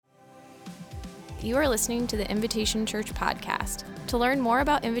You are listening to the Invitation Church podcast. To learn more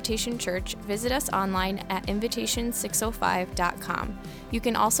about Invitation Church, visit us online at invitation605.com. You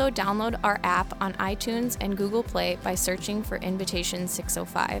can also download our app on iTunes and Google Play by searching for Invitation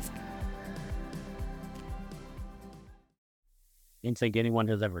 605. I don't think anyone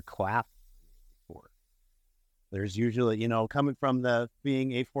has ever clapped before. There's usually, coming from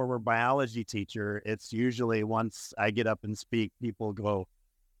being a former biology teacher, it's usually once I get up and speak, people go.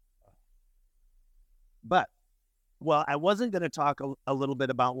 But, I wasn't going to talk a little bit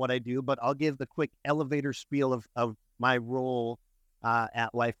about what I do, but I'll give the quick elevator spiel of my role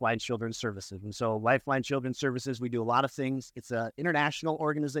at Lifeline Children's Services. And so Lifeline Children's Services, we do a lot of things. It's an international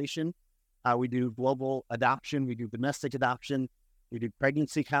organization. We do global adoption. We do domestic adoption. We do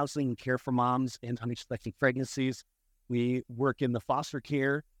pregnancy counseling and care for moms in unexpected pregnancies. We work in the foster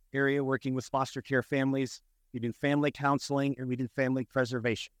care area, working with foster care families. We do family counseling, and we do family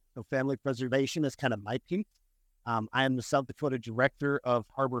preservation. So family preservation is kind of my piece. I am the South Dakota director of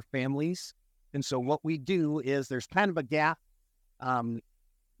Harbor Families. And so what we do is there's kind of a gap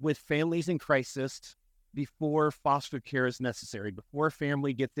with families in crisis before foster care is necessary, before a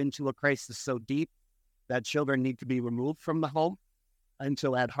family gets into a crisis so deep that children need to be removed from the home. And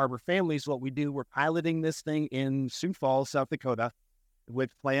so at Harbor Families, what we do, we're piloting this thing in Sioux Falls, South Dakota,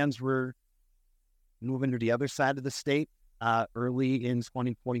 with plans we're moving to the other side of the state early in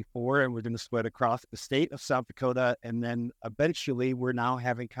 2024, and we're going to split across the state of South Dakota. And then eventually we're now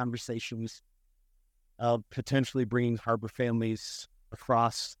having conversations of potentially bringing Harbor Families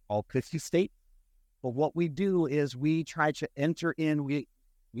across all 50 states. But what we do is we try to enter into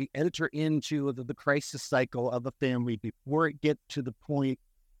the crisis cycle of a family before it gets to the point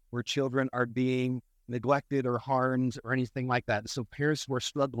where children are being neglected or harmed or anything like that. So parents who are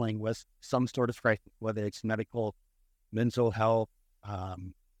struggling with some sort of crisis, whether it's medical, mental health,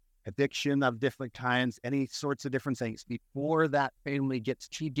 addiction of different kinds, any sorts of different things, before that family gets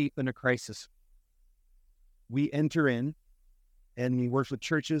too deep in a crisis, we enter in and we work with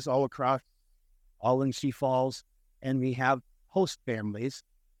churches all in Sioux Falls, and we have host families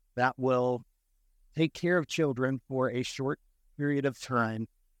that will take care of children for a short period of time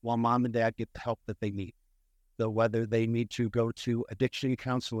while mom and dad get the help that they need. So whether they need to go to addiction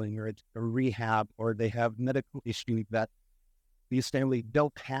counseling or rehab, or they have medical issues that these families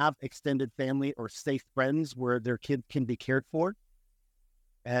don't have extended family or safe friends where their kid can be cared for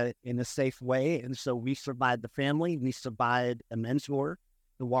in a safe way. And so we provide the family, we provide a mentor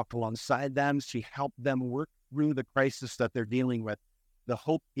to walk alongside them, to help them work through the crisis that they're dealing with. The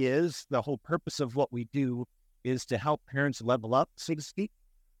whole purpose of what we do is to help parents level up, so to speak,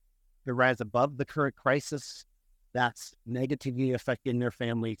 to rise above the current crisis that's negatively affecting their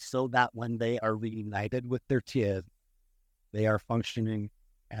family, so that when they are reunited with their kids, they are functioning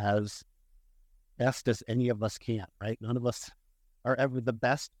as best as any of us can, right? None of us are ever the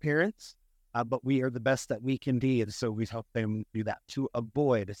best parents, but we are the best that we can be. And so we help them do that to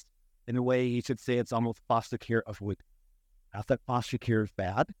avoid, in a way you should say it's almost foster care avoid. Not that foster care is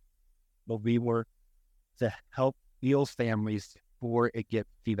bad, but we were to help those families before it gets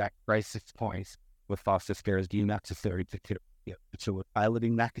to that crisis point with foster care is deemed necessary to care. So we're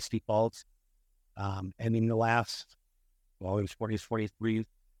piloting that to Sioux Falls. And in the last, in 2023,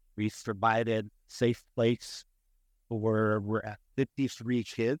 we provided safe place for, we're at 53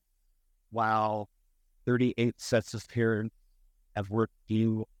 kids, while 38 sets of parents have worked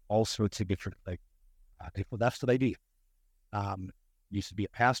through all sorts of different things. Well, that's what I do. Used to be a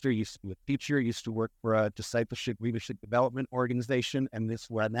pastor, used to be a teacher, used to work for a discipleship leadership development organization, and this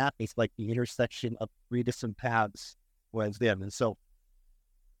where that is like the intersection of three different paths was them. And so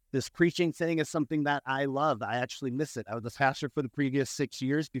this preaching thing is something that I love. I actually miss it. I was a pastor for the previous 6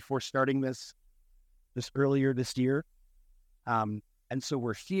 years before starting this earlier this year. And so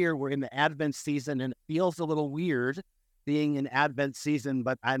we're in the Advent season, and it feels a little weird being in Advent season,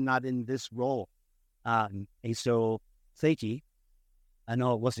 but I'm not in this role. And so thank you. I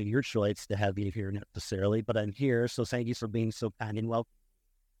know it wasn't your choice to have you here necessarily, but I'm here. So thank you for being so kind and welcome.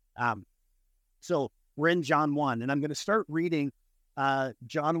 So we're in John 1, and I'm going to start reading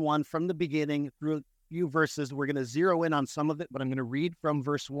John 1 from the beginning through a few verses. We're going to zero in on some of it, but I'm going to read from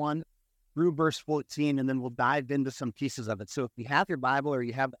verse 1 through verse 14, and then we'll dive into some pieces of it. So if you have your Bible or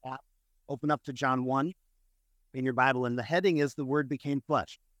you have the app, open up to John 1 in your Bible, and the heading is the Word became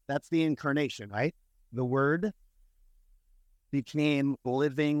flesh. That's the incarnation, right? The Word became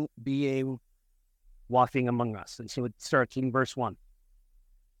living being walking among us. And so it starts in verse 1.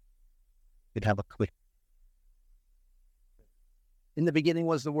 We'd have a quick. In the beginning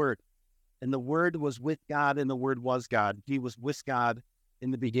was the Word, and the Word was with God, and the Word was God. He was with God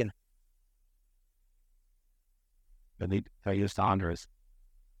in the beginning. I need to use the honors.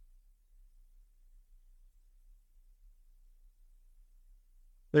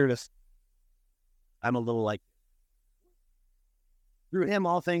 There it is. I'm a little like, through him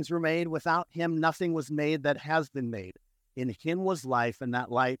all things were made. Without him nothing was made that has been made. In him was life, and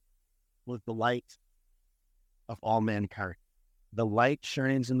that light was the light of all mankind. The light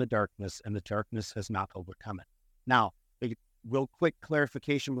shines in the darkness, and the darkness has not overcome it. Now, a real quick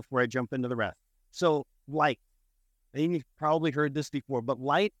clarification before I jump into the rest. So, light. And you've probably heard this before, but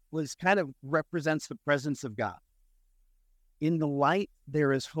light represents the presence of God. In the light,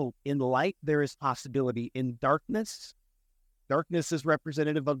 there is hope. In the light, there is possibility. In darkness is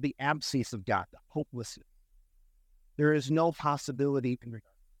representative of the absence of God, the hopelessness. There is no possibility in regard.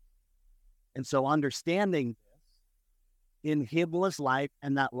 And so understanding this, in him was life,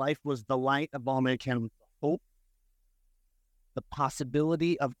 and that life was the light of all mankind, the hope, the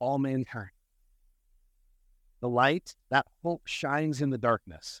possibility of all mankind. The light, that hope shines in the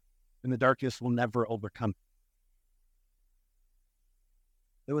darkness, and the darkness will never overcome.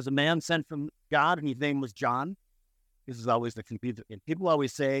 There was a man sent from God, and his name was John. This is always the confusion. People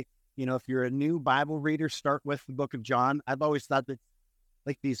always say, if you're a new Bible reader, start with the book of John. I've always thought that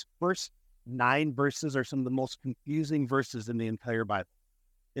these first 9 verses are some of the most confusing verses in the entire Bible.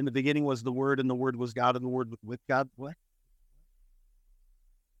 In the beginning was the Word, and the Word was God, and the Word was with God. What?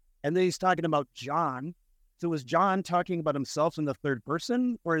 And then he's talking about John. So is John talking about himself in the third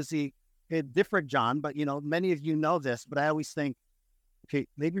person, or is he a different John? But, many of you know this, but I always think, okay,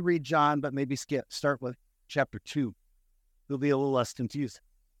 maybe read John, but maybe start with chapter 2. It'll be a little less confusing.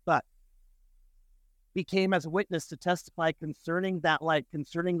 But he came as a witness to testify concerning that light,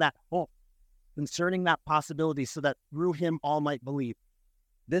 concerning that hope, concerning that possibility, so that through him all might believe.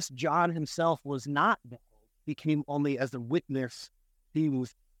 This John himself was not the hope. He came only as a witness. He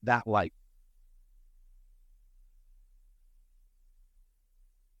was that light.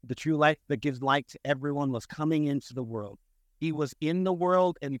 The true light that gives light to everyone was coming into the world. He was in the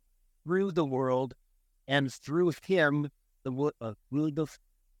world, and through the world, and through him, the world.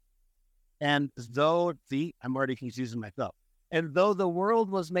 And though I'm already confusing myself. And though the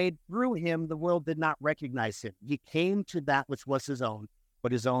world was made through him, the world did not recognize him. He came to that which was his own,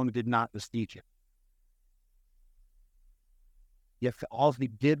 but his own did not receive him. Yet all he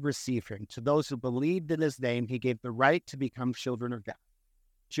did receive him. To those who believed in his name, he gave the right to become children of God.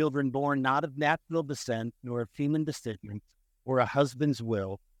 Children born not of natural descent, nor of human descendant, or a husband's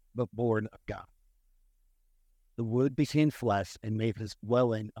will, but born of God. The Word became flesh and made his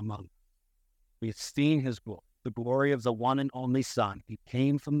dwelling among us. We have seen his glory, the glory of the one and only Son. He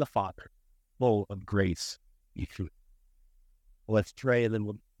came from the Father, full of grace and truth. Let's pray, and then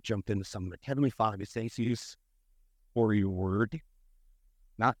we'll jump into some of it. Heavenly Father, we thank you for your word,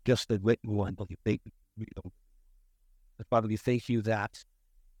 not just the written one, but Father, we thank you that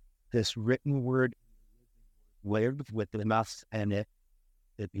this written word lived within us, and it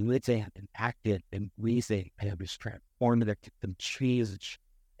lived and acted and breathed and was transformed and changed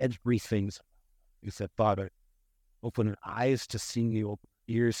everything. You said, Father, open our eyes to see you, open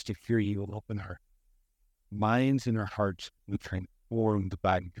our ears to hear you, open our minds and our hearts to be transformed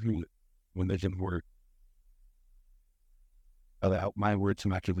by you when there's a word. Allow my words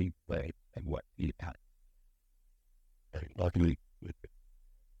to actually play and what you had. Luckily,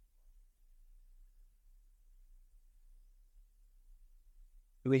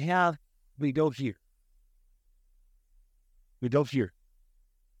 we go here. We go here.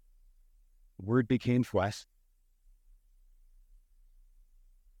 The word became flesh.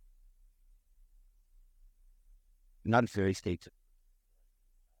 Not very states.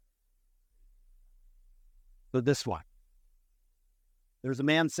 So this one. There's a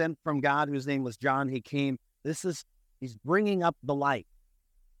man sent from God whose name was John. He came. He's bringing up the light.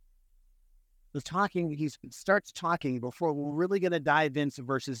 He starts talking before we're really going to dive into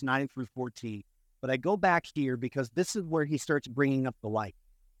verses 9 through 14. But I go back here because this is where he starts bringing up the light.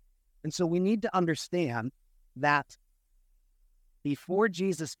 And so we need to understand that before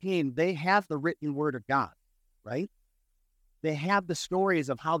Jesus came, they have the written word of God, right? They have the stories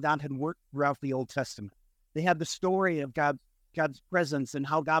of how God had worked throughout the Old Testament. They have the story of God's presence and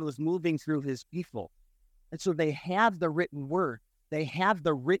how God was moving through his people. And so they have the written word. They have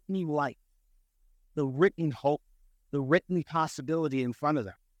the written light, the written hope, the written possibility in front of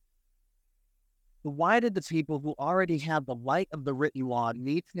them. But why did the people who already have the light of the written law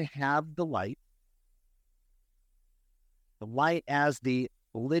need to have the light as the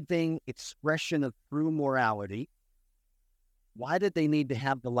living expression of true morality? Why did they need to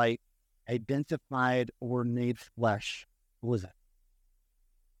have the light identified or made flesh? What was it?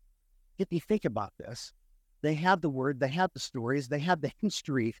 If you think about this, They had the word, they had the stories, they had the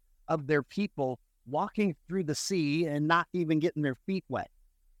history of their people walking through the sea and not even getting their feet wet.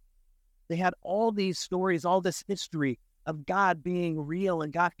 They had all these stories, all this history of God being real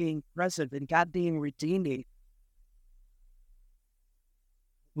and God being present and God being redeeming.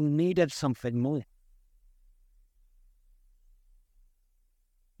 We needed something more.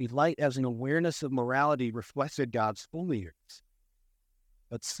 The light as an awareness of morality reflected God's holiness,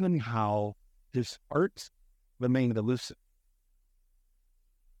 but somehow his heart remained elusive.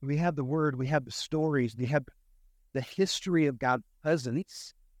 We have the word, we have the stories, we have the history of God's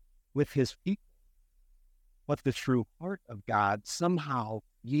presence with his people. But the true heart of God, somehow,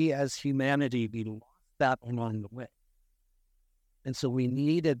 ye as humanity, we lost that along the way. And so we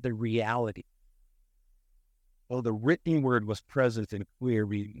needed the reality. Well, the written word was present in clear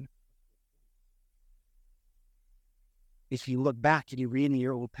reading. If you look back and you read in the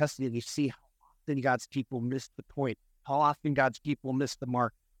Old Testament, you see how often God's people missed the point, how often God's people missed the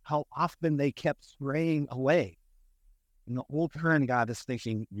mark, how often they kept straying away. And the whole time God is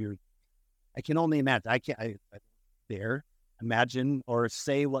thinking, I can only imagine, I dare imagine or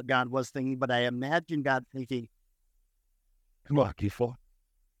say what God was thinking, but I imagine God thinking, come on, people,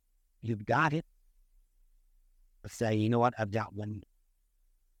 you've got it. But say, you know what, I've got one.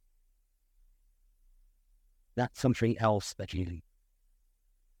 That's something else that you need.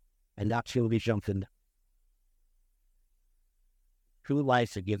 And that's really something. True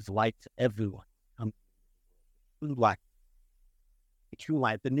life that gives light to everyone. True life. True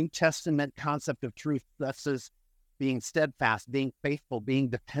life. The New Testament concept of truth stresses being steadfast, being faithful, being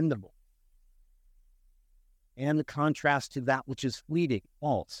dependable. And the contrast to that which is fleeting,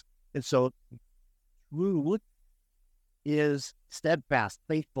 false. And so true is steadfast,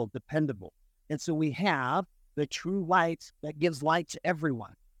 faithful, dependable. And so we have the true light that gives light to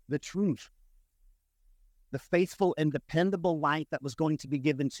everyone, the truth, the faithful and dependable light that was going to be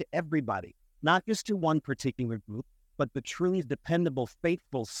given to everybody, not just to one particular group, but the truly dependable,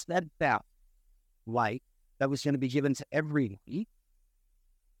 faithful, steadfast light that was going to be given to everybody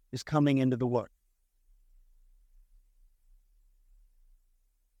is coming into the world.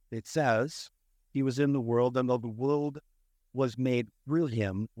 It says, he was in the world, and though the world was made through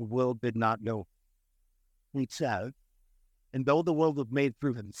him, the world did not know. He said, and though the world was made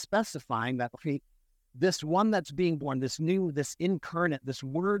through him, specifying that this one that's being born, this new, this incarnate, this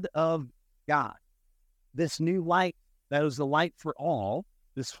word of God, this new light that is the light for all,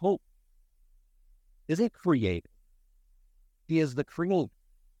 this hope, isn't created. He is the creator.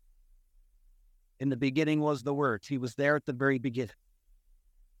 In the beginning was the Word. He was there at the very beginning.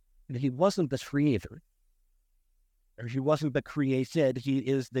 And he wasn't the creator, or he wasn't the created, he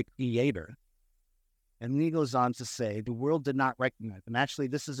is the creator. And then he goes on to say, the world did not recognize him. Actually,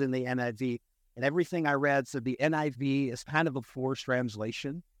 this is in the NIV, and everything I read said the NIV is kind of a forced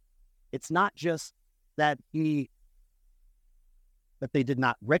translation. It's not just that they did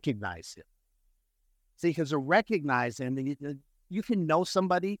not recognize him. See, because to recognize him, you can know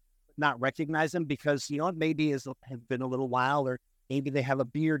somebody, but not recognize them because, maybe has been a little while, or maybe they have a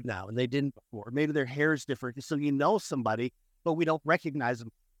beard now and they didn't before. Maybe their hair is different. So you know somebody, but we don't recognize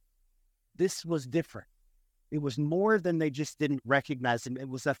them. This was different. It was more than they just didn't recognize him. It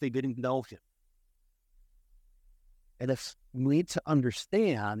was that they didn't know him. And if we need to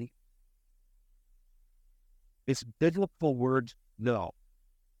understand, this biblical word, know,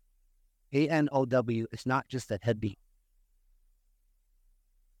 A-N-O-W, is not just a headbeat.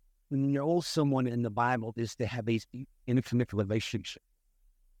 To know someone in the Bible is to have a intimate relationship.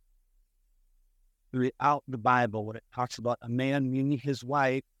 Throughout the Bible, when it talks about a man meeting his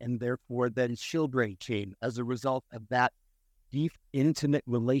wife, and therefore then children came as a result of that deep, intimate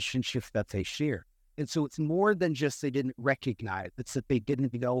relationship that they share. And so it's more than just they didn't recognize, it's that they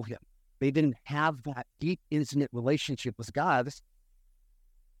didn't know him. They didn't have that deep, intimate relationship with God,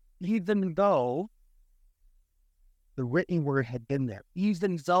 even though the written word had been there,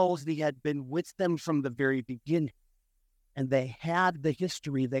 even though he had been with them from the very beginning. And they had the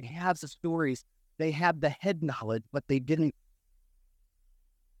history, they had the stories, they had the head knowledge, but they didn't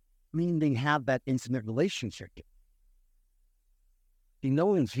mean they have that intimate relationship.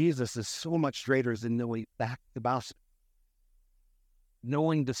 Knowing Jesus is so much greater than knowing facts about him.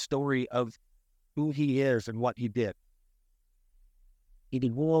 Knowing the story of who he is and what he did.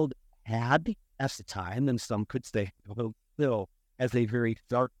 The world had, at the time, and some could say, still, as a very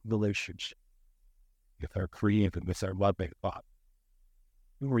dark relationship with our Creator, with our loving God.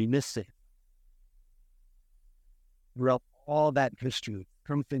 We miss it. Throughout all that history,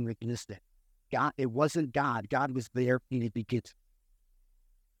 something we missed it. God, it wasn't God. God was there in the beginning.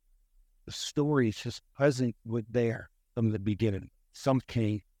 the story is just present with there from the beginning.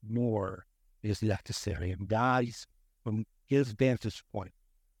 Something more is necessary. And guys, from his vantage point,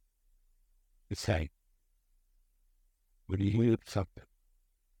 is saying, when you hear something,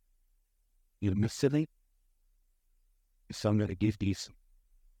 you're missing, so I'm going to give you some.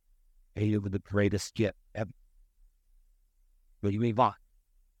 And you were the greatest gift ever. But you move on.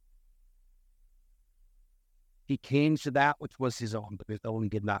 He came to that which was his own, but his own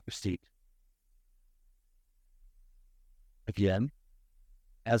did not receive. Again,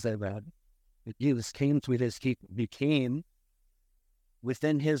 as I read, Jesus came to his people. He came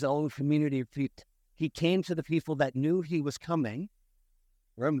within his own community of people. He came to the people that knew he was coming.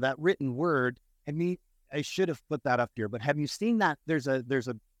 Remember that written word. I should have put that up here, but have you seen that? There's a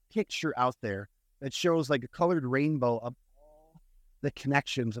picture out there that shows like a colored rainbow of all the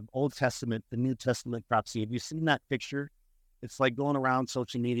connections of Old Testament, the New Testament prophecy. Have you seen that picture? It's like going around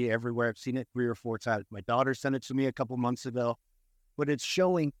social media everywhere. I've seen it 3 or 4 times. My daughter sent it to me a couple months ago, but it's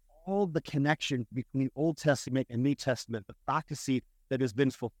showing all the connection between Old Testament and New Testament, the prophecy that has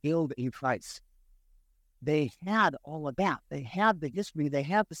been fulfilled in Christ. They had all of that. They had the history. They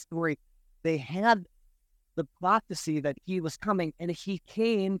had the story. They had the prophecy that he was coming, and he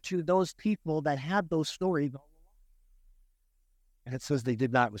came to those people that had those stories all along. And it says they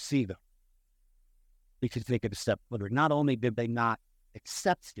did not receive him because they took it a step further. Not only did they not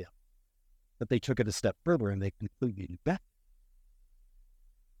accept him, but they took it a step further and they completely rejected.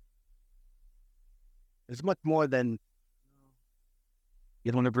 It's much more than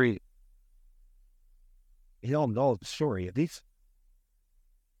you don't agree. You don't know the story. At least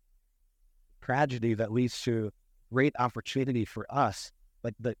tragedy that leads to great opportunity for us,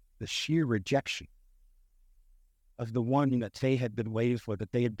 like the sheer rejection of the one that they had been waiting for,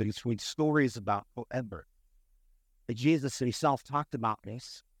 that they had been sweet stories about forever. That Jesus himself talked about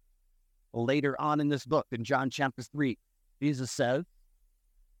this later on in this book, in John chapter 3. Jesus says,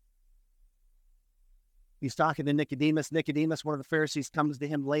 he's talking to Nicodemus. Nicodemus, one of the Pharisees, comes to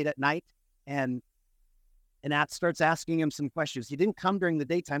him late at night and starts asking him some questions. He didn't come during the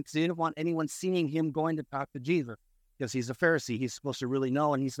daytime because he didn't want anyone seeing him going to talk to Jesus, because he's a Pharisee. He's supposed to really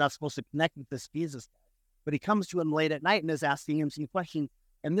know, and he's not supposed to connect with this Jesus guy. But he comes to him late at night and is asking him some questions,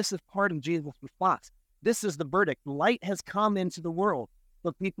 and this is part of Jesus' response. This is the verdict. Light has come into the world,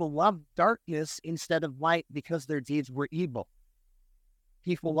 but people love darkness instead of light because their deeds were evil.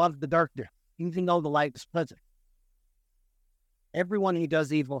 People love the darkness, even though the light is present. Everyone who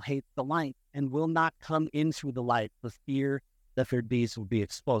does evil hates the light and will not come into the light for fear that their deeds will be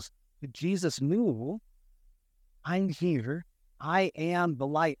exposed. But Jesus knew, I'm here. I am the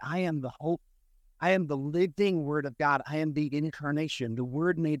light. I am the hope. I am the living word of God. I am the incarnation, the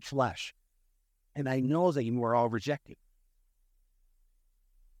word made flesh. And I know that you are all rejected.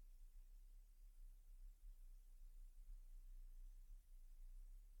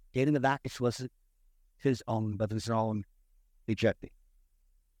 Getting the back was his own, but his own rejected.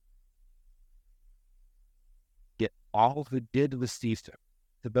 Yet all who did receive him,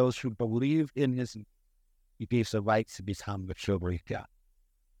 to those who believed in his name, he gave the right to become the children of God.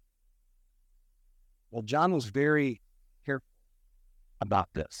 Well, John was very careful about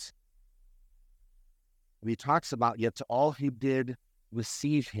this. He talks about, yet to all who did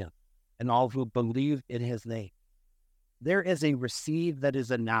receive him and all who believed in his name. There is a receive that is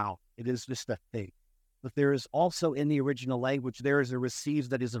a noun. It is just a thing. But there is also in the original language, there is a receive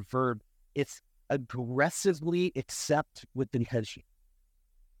that is a verb. It's aggressively accept with intention.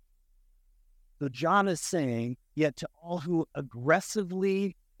 So John is saying, yet to all who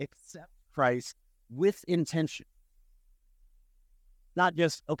aggressively accept Christ with intention. Not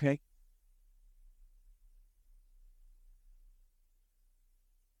just, okay.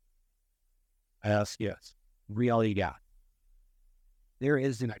 Yes. Really, yeah. There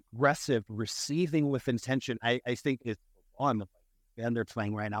is an aggressive receiving with intention. I think it's on the play, and they're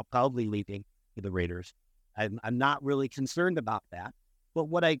playing right now, probably leading to the Raiders. I'm not really concerned about that. But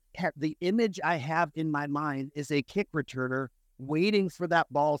what the image I have in my mind is a kick returner waiting for that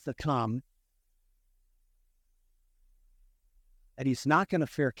ball to come, and he's not going to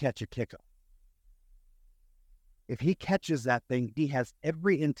fair catch a kickoff. If he catches that thing, he has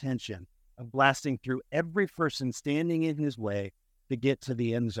every intention of blasting through every person standing in his way to get to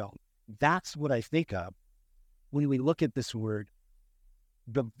the end zone. That's what I think of when we look at this word,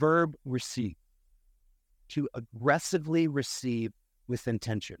 the verb receive, to aggressively receive with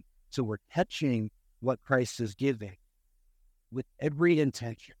intention. So we're catching what Christ is giving with every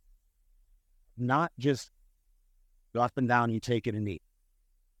intention, not just go up and down, you take it and eat.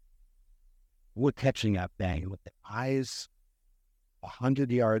 We're catching that thing with the eyes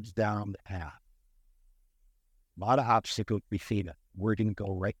 100 yards down the path. A lot of obstacles we see that we're going to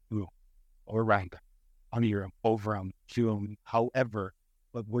go right through or around, under them, over them, to them, however,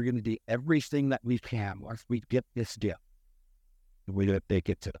 but we're going to do everything that we can once we get this deal. We're going to take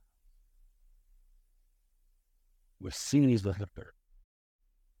it to with series of the third.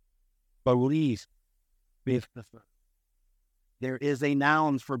 Believe is the third. There is a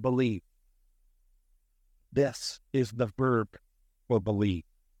noun for believe. This is the verb for believe.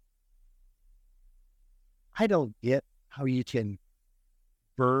 I don't get how you can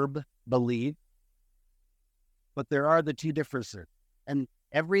verb believe, but there are the two differences. And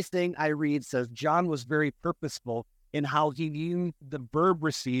everything I read says John was very purposeful in how he used the verb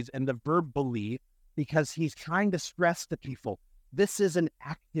receive and the verb believe, because he's trying to stress to people, this is an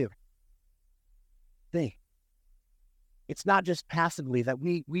active thing. It's not just passively that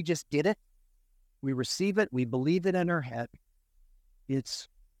we just did it. We receive it. We believe it in our head. It's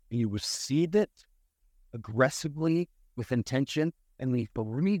you receive it aggressively with intention, and we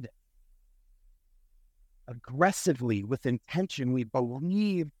believe it. Aggressively with intention, we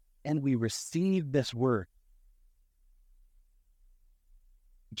believe and we receive this word.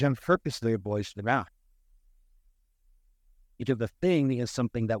 John purposely avoids the mouth. Because the thing is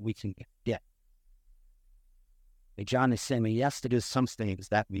something that we can get. And John is saying, yes, it is some things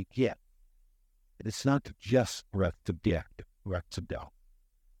that we get. It's not just breath to death, breath to death.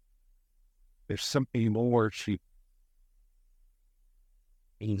 There's something more to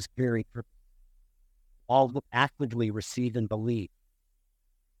He's very all actively receive and believe.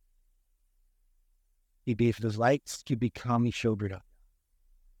 He gave his lights to become a children of.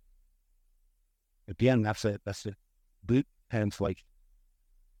 Again, that's a boot translation.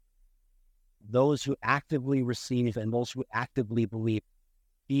 Those who actively receive and those who actively believe,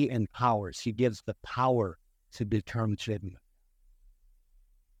 he empowers. He gives the power to become children.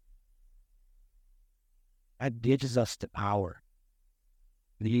 That gives us the power.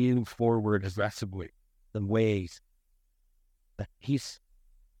 Leading forward aggressively, the ways that He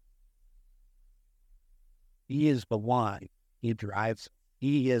is the one. He drives.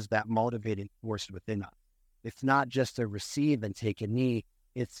 He is that motivating force within us. It's not just a receive and take a knee.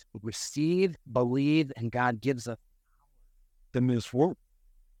 It's receive, believe, and God gives us the move forward.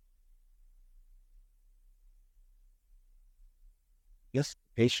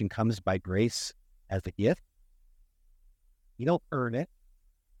 Justification comes by grace as a gift. You don't earn it.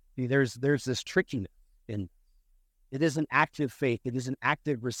 See, there's this trickiness in it. Is an active faith. It is an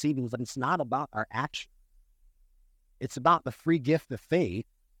active receiving, but it's not about our action. It's about the free gift of faith,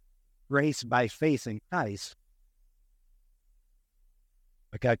 grace by faith in Christ.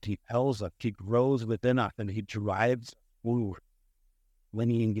 But God compels us. He grows within us, and He drives forward when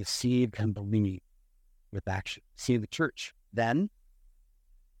He receives and believes with action. See the church then,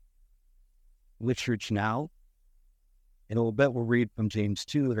 the church now. In a little bit, we'll read from James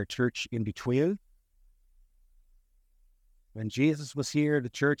 2, the church in between. When Jesus was here, the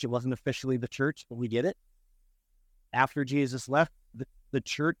church, it wasn't officially the church, but we get it. After Jesus left, the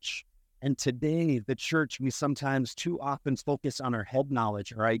church, and today, the church, we sometimes too often focus on our head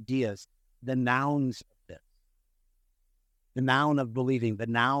knowledge, our ideas, the nouns of this, the noun of believing, the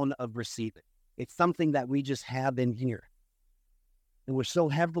noun of receiving. It's something that we just have in here. And we're so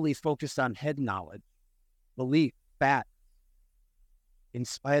heavily focused on head knowledge, belief, fact, in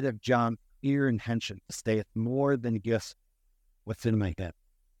spite of John's clear intention to stay more than just what's in my head.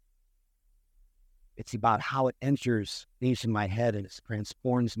 It's about how it enters into my head and it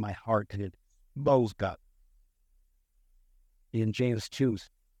transforms my heart and it blows God. In James 2,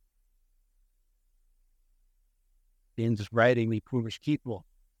 James is writing, we foolish people.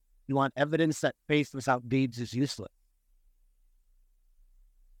 You want evidence that faith without deeds is useless.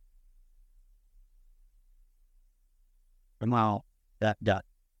 And now that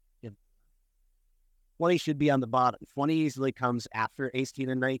 20 should be on the bottom. 20 easily comes after 18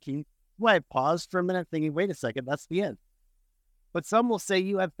 and 19. Well, I paused for a minute thinking, wait a second, that's the end. But some will say,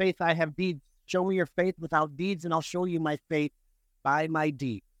 you have faith, I have deeds. Show me your faith without deeds, and I'll show you my faith by my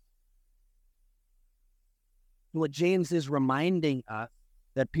deeds. What James is reminding us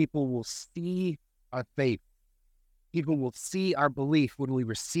that people will see our faith. People will see our belief when we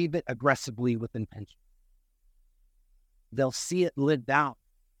receive it aggressively with intention. They'll see it lived out,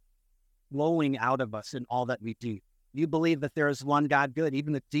 flowing out of us in all that we do. You believe that there is one God good.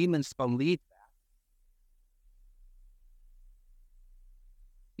 Even the demons believe that.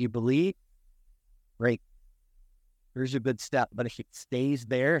 You believe? Great. Here's a good step. But if it stays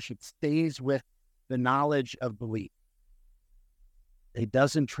there, if it stays with the knowledge of belief, It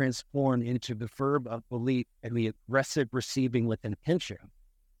doesn't transform into the verb of belief and the aggressive receiving with intention.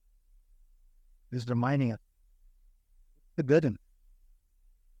 It's reminding us the good in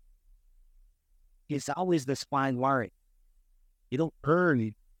it. It's always this fine line. You don't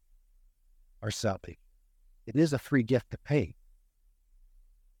earn our salvation. It is a free gift to pay.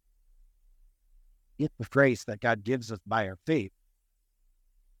 It's the grace that God gives us by our faith.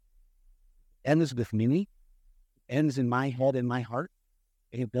 It ends with me, it ends in my head and my heart,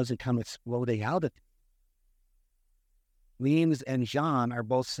 and it doesn't come exploding out of it. James and John are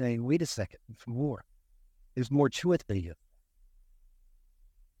both saying, wait a second, there's more. There's more to it than you.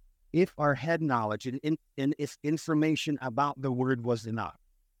 If our head knowledge and its information about the word was enough,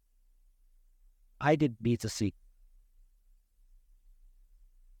 I didn't need to see.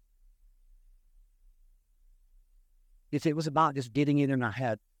 If it was about just getting it in our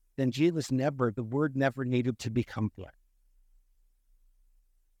head, then the word never needed to become flesh.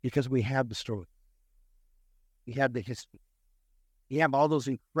 Because we have the story. We have the history. We have all those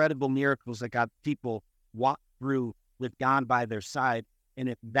incredible miracles that got people walked through with God by their side. And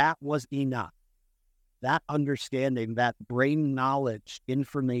if that was enough, that understanding, that brain knowledge,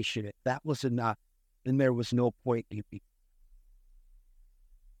 information, if that was enough, then there was no point in it.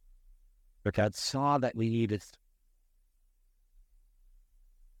 But God saw that we needed.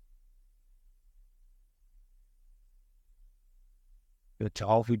 But to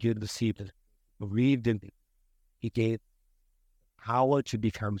all who did receive it, believed in it, He gave power to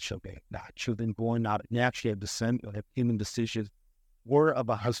become children, not children born out of natural descent or of human decisions, or of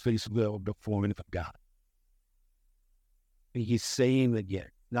a husband's will, the forming of God. And He's saying again,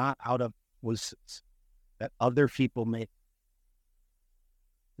 not out of wishes that other people make.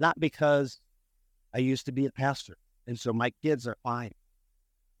 Not because I used to be a pastor, and so my kids are fine.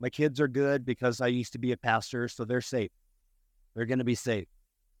 My kids are good because I used to be a pastor, so they're safe. They're going to be safe.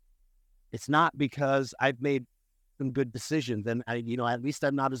 It's not because I've made some good decisions, and at least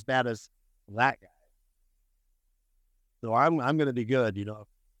I'm not as bad as that guy. So I'm going to be good.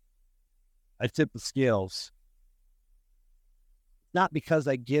 I tip the scales. Not because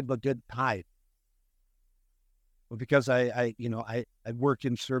I give a good tithe, but because I work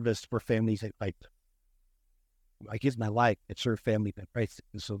in service for families that fight. I give my life and serve families that fight,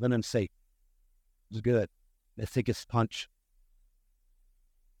 and so then I'm safe. It's good. I think it's punch.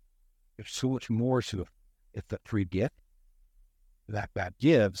 There's so much more to it. It's the free gift that God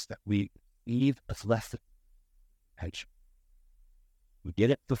gives that we leave as less than attention. We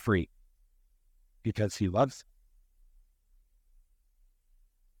get it for free because He loves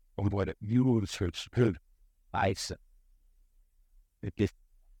it. And what it uses good, I said, it just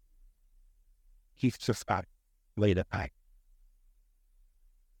keeps us out late at night.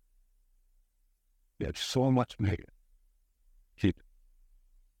 There's so much more.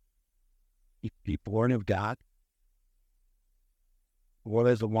 Be born of God, or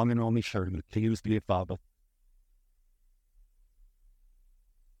as a one and only servant, to use the Father.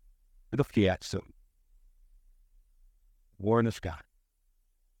 The fiat soon. Born of God.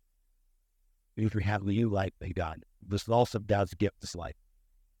 If we have new life by God, this also God's gift is life.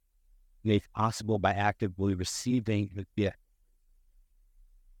 Made possible by actively receiving the gift.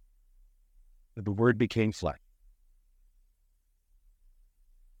 The Word became flesh.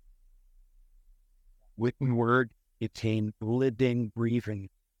 With the Word, it came living, breathing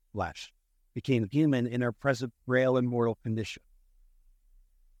flesh. Became human in our present frail and mortal condition.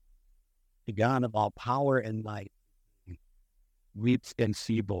 The God of all power and might, weak and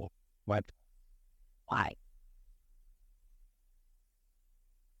feeble, wept. Why?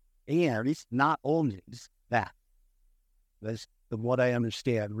 And it's not only that. That's what I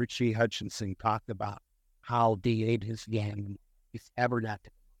understand. Richie Hutchinson talked about how he ate his yam, his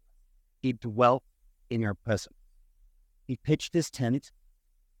tabernacle. He dwelt in our presence. He pitched his tent.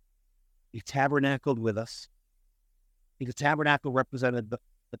 He tabernacled with us. The tabernacle represented the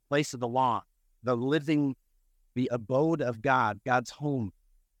place of the law, the abode of God, God's home,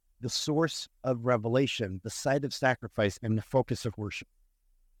 the source of revelation, the site of sacrifice, and the focus of worship.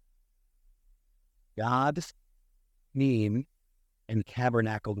 God came and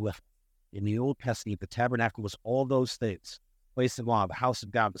tabernacled with us. In the Old Testament, the tabernacle was all those things: place of law, the house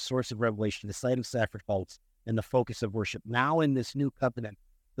of God, the source of revelation, the site of sacrifice, and the focus of worship. Now in this new covenant,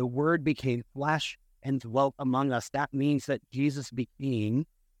 the Word became flesh and dwelt among us. That means that Jesus became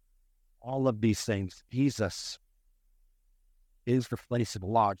all of these things. Jesus is the place of the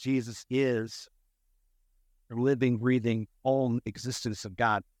law. Jesus is the living, breathing, own existence of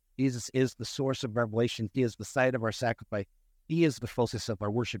God. Jesus is the source of revelation. He is the site of our sacrifice. He is the focus of our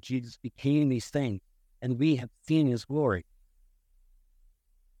worship. Jesus became these things, and we have seen His glory.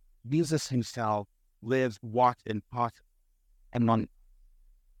 Jesus himself lived, walked, and taught among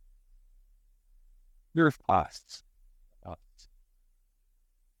your thoughts.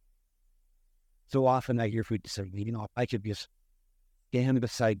 So often I hear people say, if I could just stand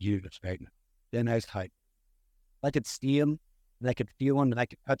beside you right now, then I was like, I could see him, and I could feel him, and I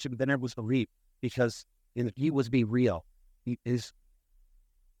could touch him, then I was believe, because if he was be real, he is,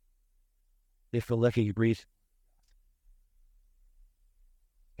 if the lucky you breathe,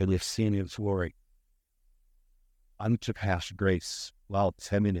 and we've seen his glory, unsurpassed grace, wealth,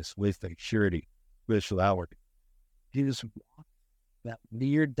 tenderness, wisdom, purity, spirituality. He just walked that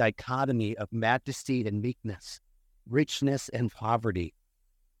weird dichotomy of majesty and meekness, richness and poverty,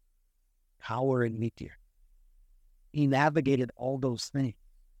 power and meteor. He navigated all those things,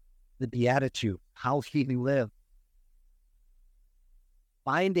 the beatitude, how he lived,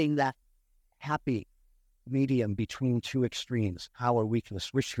 finding that happy medium between two extremes, power,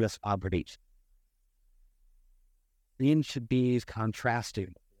 weakness, richness, poverty. Things should be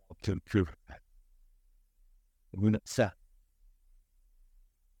contrasting to improve that. When it's set.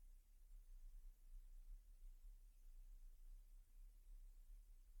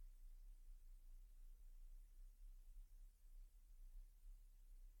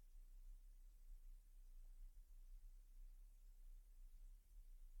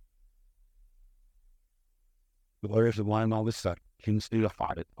 The lawyers of line all of a sudden, kings do the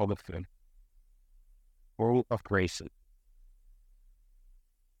fight, all the thing, full of grace.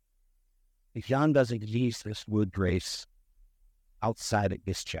 John doesn't use this word grace outside of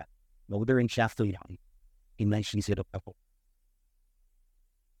this chapter. Later in chapter 1, he mentions it a couple.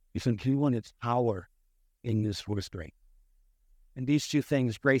 He's including its power in this word grace. And these two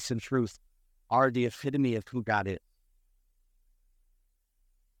things, grace and truth, are the epitome of who God is.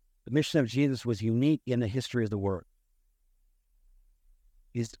 The mission of Jesus was unique in the history of the world.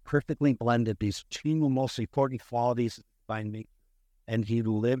 He's perfectly blended these two most important qualities of divine nature, and he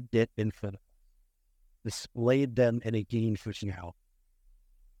lived it in front of us, displayed them in a gain for now.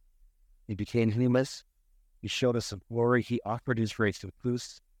 He became human. He showed us some glory. He offered his grace to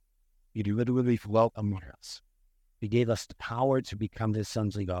us. He literally dwelt among us. He gave us the power to become his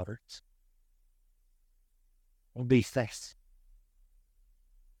sons and daughters. All these things.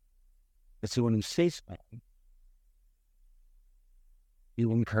 And so when he says the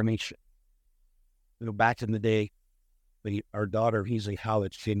incarnation, back in the day, our daughter, he's in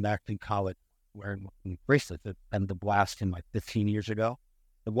college, came back to college wearing bracelets and the blast him like 15 years ago.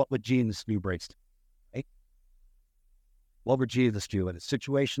 And what would Jesus do, bracelet? Right? What would Jesus do in a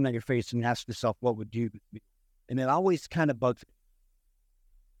situation that you're facing? Ask yourself, what would you do? And it always kind of bugs me.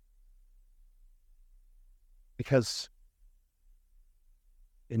 Because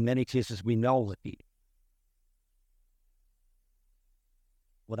in many cases, we know what he.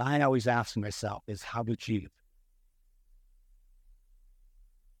 What I always ask myself is, how did Jesus?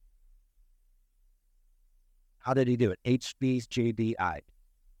 How did he do it? HBJDI.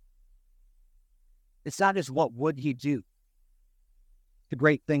 It's not just what would he do. The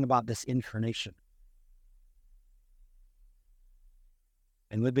great thing about this incarnation.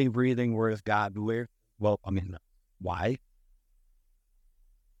 And living, breathing word of God, where? Well, why?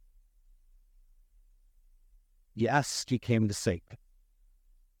 Yes, he came to save.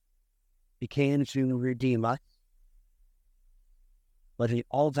 He came to redeem us. But in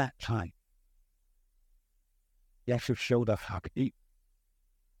all that time, he actually showed us how to eat.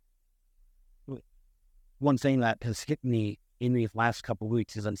 One thing that has hit me in these last couple of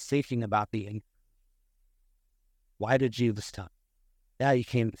weeks is I'm thinking about the why did Jesus come? Yeah, we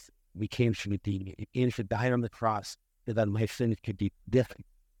came to redeem you. He came to die on the cross so that my sins could be different.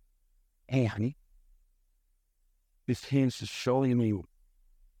 And this came to showing me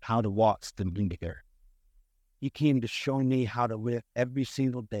how to walk the here. He came to show me how to live every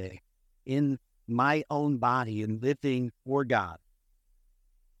single day in my own body and living for God.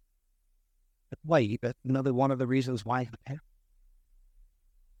 But wait, that's another one of the reasons why the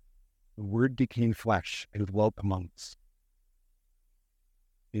Word became flesh and dwelt among us.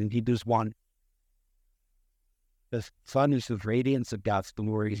 In Hebrews 1, the Son is the radiance of God's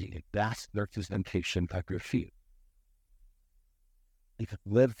glory, and that's the representation of your feet. He could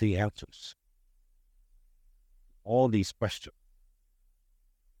live the answers. All these questions.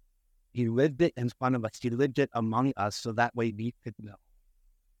 He lived it in front of us. He lived it among us so that way we could know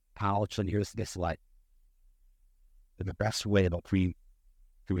how to live this life in the best way that we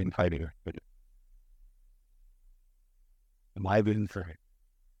to invite her. Am I living for him?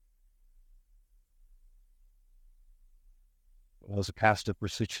 Well, as a pastor for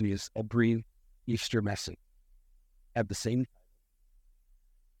 6 years, every Easter message had the same.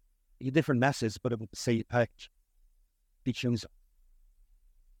 a different message, but it would say, he chose.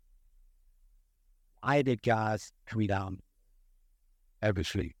 Why did God come down?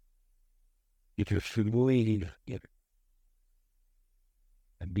 Obviously, it was fully given.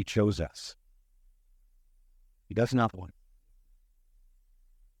 And he chose us. He does not want.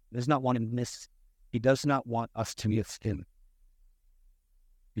 He does not want to miss. He does not want us to miss him.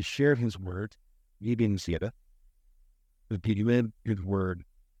 He shared his word. We didn't see it. But he lived his word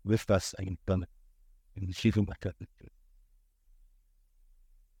with us and done it. And she's like that.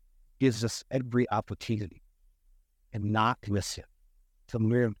 Gives us every opportunity and not to miss him, to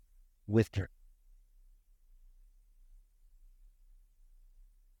live with her.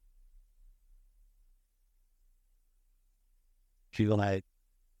 If you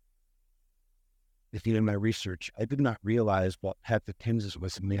in my research, I did not realize what had the Kansas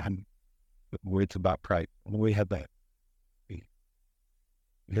was in the words about pride. We had that. We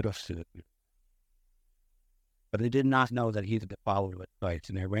hit us to it. But I did not know that he was the follower of Christ,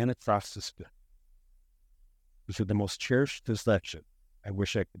 and I ran across this book. This is the most cherished possession. I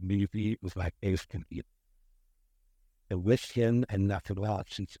wish I could leave it with my face can eat. I wish him and nothing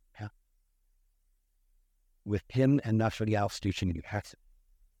else. With him and nothing else teaching you has it.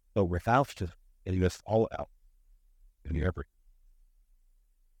 So without it, it is all out in every.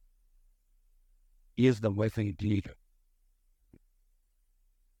 He is the living leader.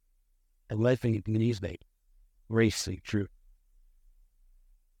 The living leader. Gracefully true.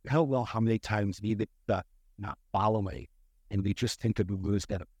 How many times we did not follow me, and we just think that we lose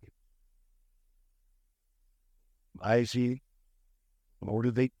that. I see,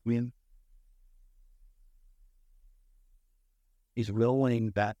 motivate win. He's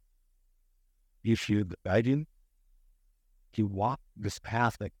willing that you should guide him to walk this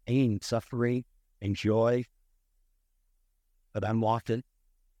path of pain, suffering, and joy that I'm walking.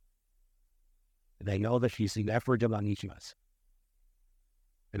 And I know that he's never done on each of us.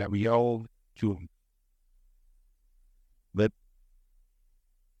 And that we owe to him. But,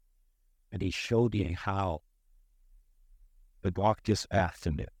 and he showed me how to walk this path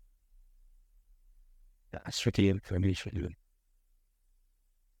in it. That's what the information is.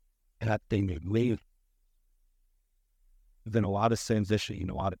 And that thing that we there's been a lot of transition,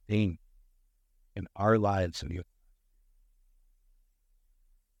 a lot of pain in our lives, and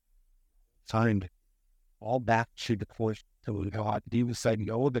time all back to the point to God. He was saying,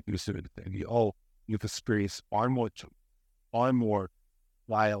 that you said and you've experienced far more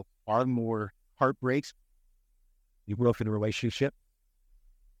wild, far more heartbreaks. You broke in a relationship,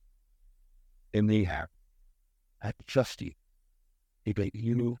 and they have. I trust you. He gave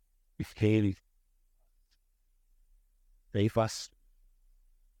you his care. Save us.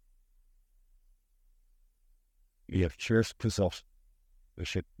 You have cherished possession. We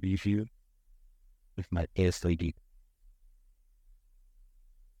should leave you with my SLD.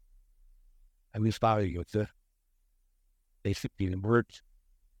 I will follow you, sir. Basically, the words.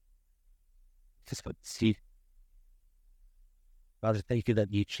 Just what see. Father, thank you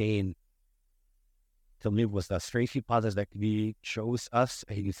that you changed to live with us. Thank you, Father, that you chose us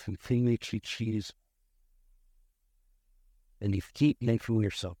and you continually choose. And you keep making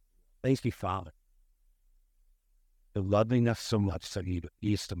yourself. Thank you, Father, for loving us so much that you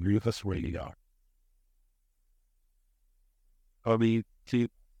used to move us where you are. Help me to,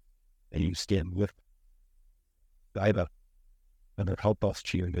 and you stand with, guide us, and help us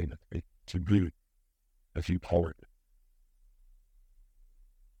to move as you power it.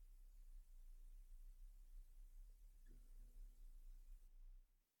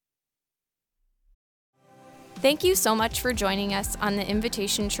 Thank you so much for joining us on the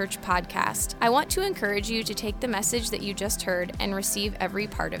Invitation Church podcast. I want to encourage you to take the message that you just heard and receive every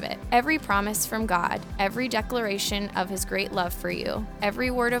part of it. Every promise from God, every declaration of His great love for you,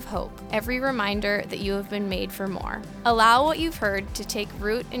 every word of hope, every reminder that you have been made for more. Allow what you've heard to take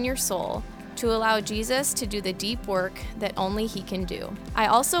root in your soul, to allow Jesus to do the deep work that only He can do. I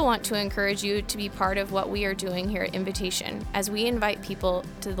also want to encourage you to be part of what we are doing here at Invitation as we invite people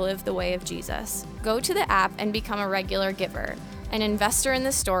to live the way of Jesus. Go to the app and become a regular giver, an investor in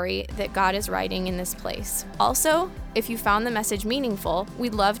the story that God is writing in this place. Also, if you found the message meaningful,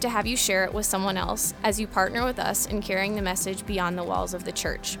 we'd love to have you share it with someone else as you partner with us in carrying the message beyond the walls of the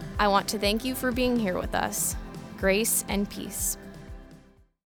church. I want to thank you for being here with us. Grace and peace.